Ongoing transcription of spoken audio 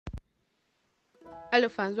Hello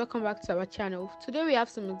fans, welcome back to our channel. Today we have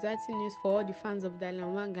some exciting news for all the fans of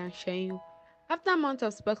Wang and Shen Yue. After months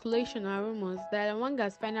of speculation and rumors, Wang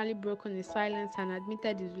has finally broken his silence and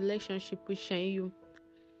admitted his relationship with Shen Yue.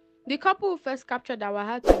 The couple who first captured our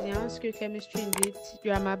hearts with their on-screen chemistry in the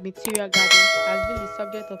drama Material Garden has been the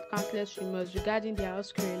subject of countless rumors regarding their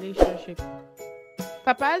off-screen relationship.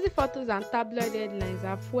 Paparazzi photos and tabloid headlines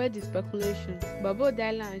have fueled the speculation, but both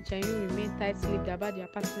Dylan and Shen Yue remain tight-lipped about their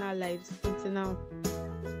personal lives until now.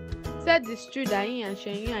 Said it's true that he and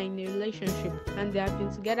Shen yue are in a relationship and they have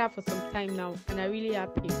been together for some time now and are really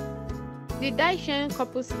happy. The Dai Shen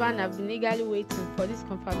couple's fans have been eagerly waiting for this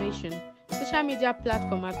confirmation. Social media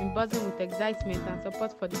platforms have been buzzing with excitement and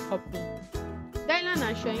support for the couple. Dylan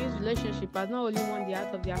and Shen yue's relationship has not only won the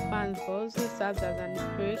heart of their fans but also serves as an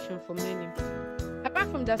inspiration for many.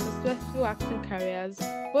 Apart from their successful acting careers,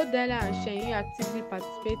 both Dylan and Shen yue actively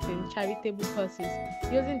participate in charitable causes,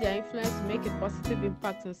 using their influence to make a positive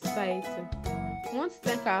impact on society. We want to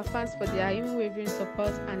thank our fans for their unwavering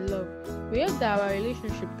support and love. We hope that our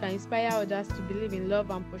relationship can inspire others to believe in love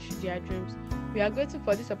and pursue their dreams. We are grateful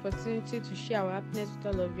for this opportunity to share our happiness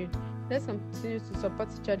with all of you. Let's continue to support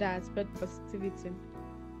each other and spread positivity.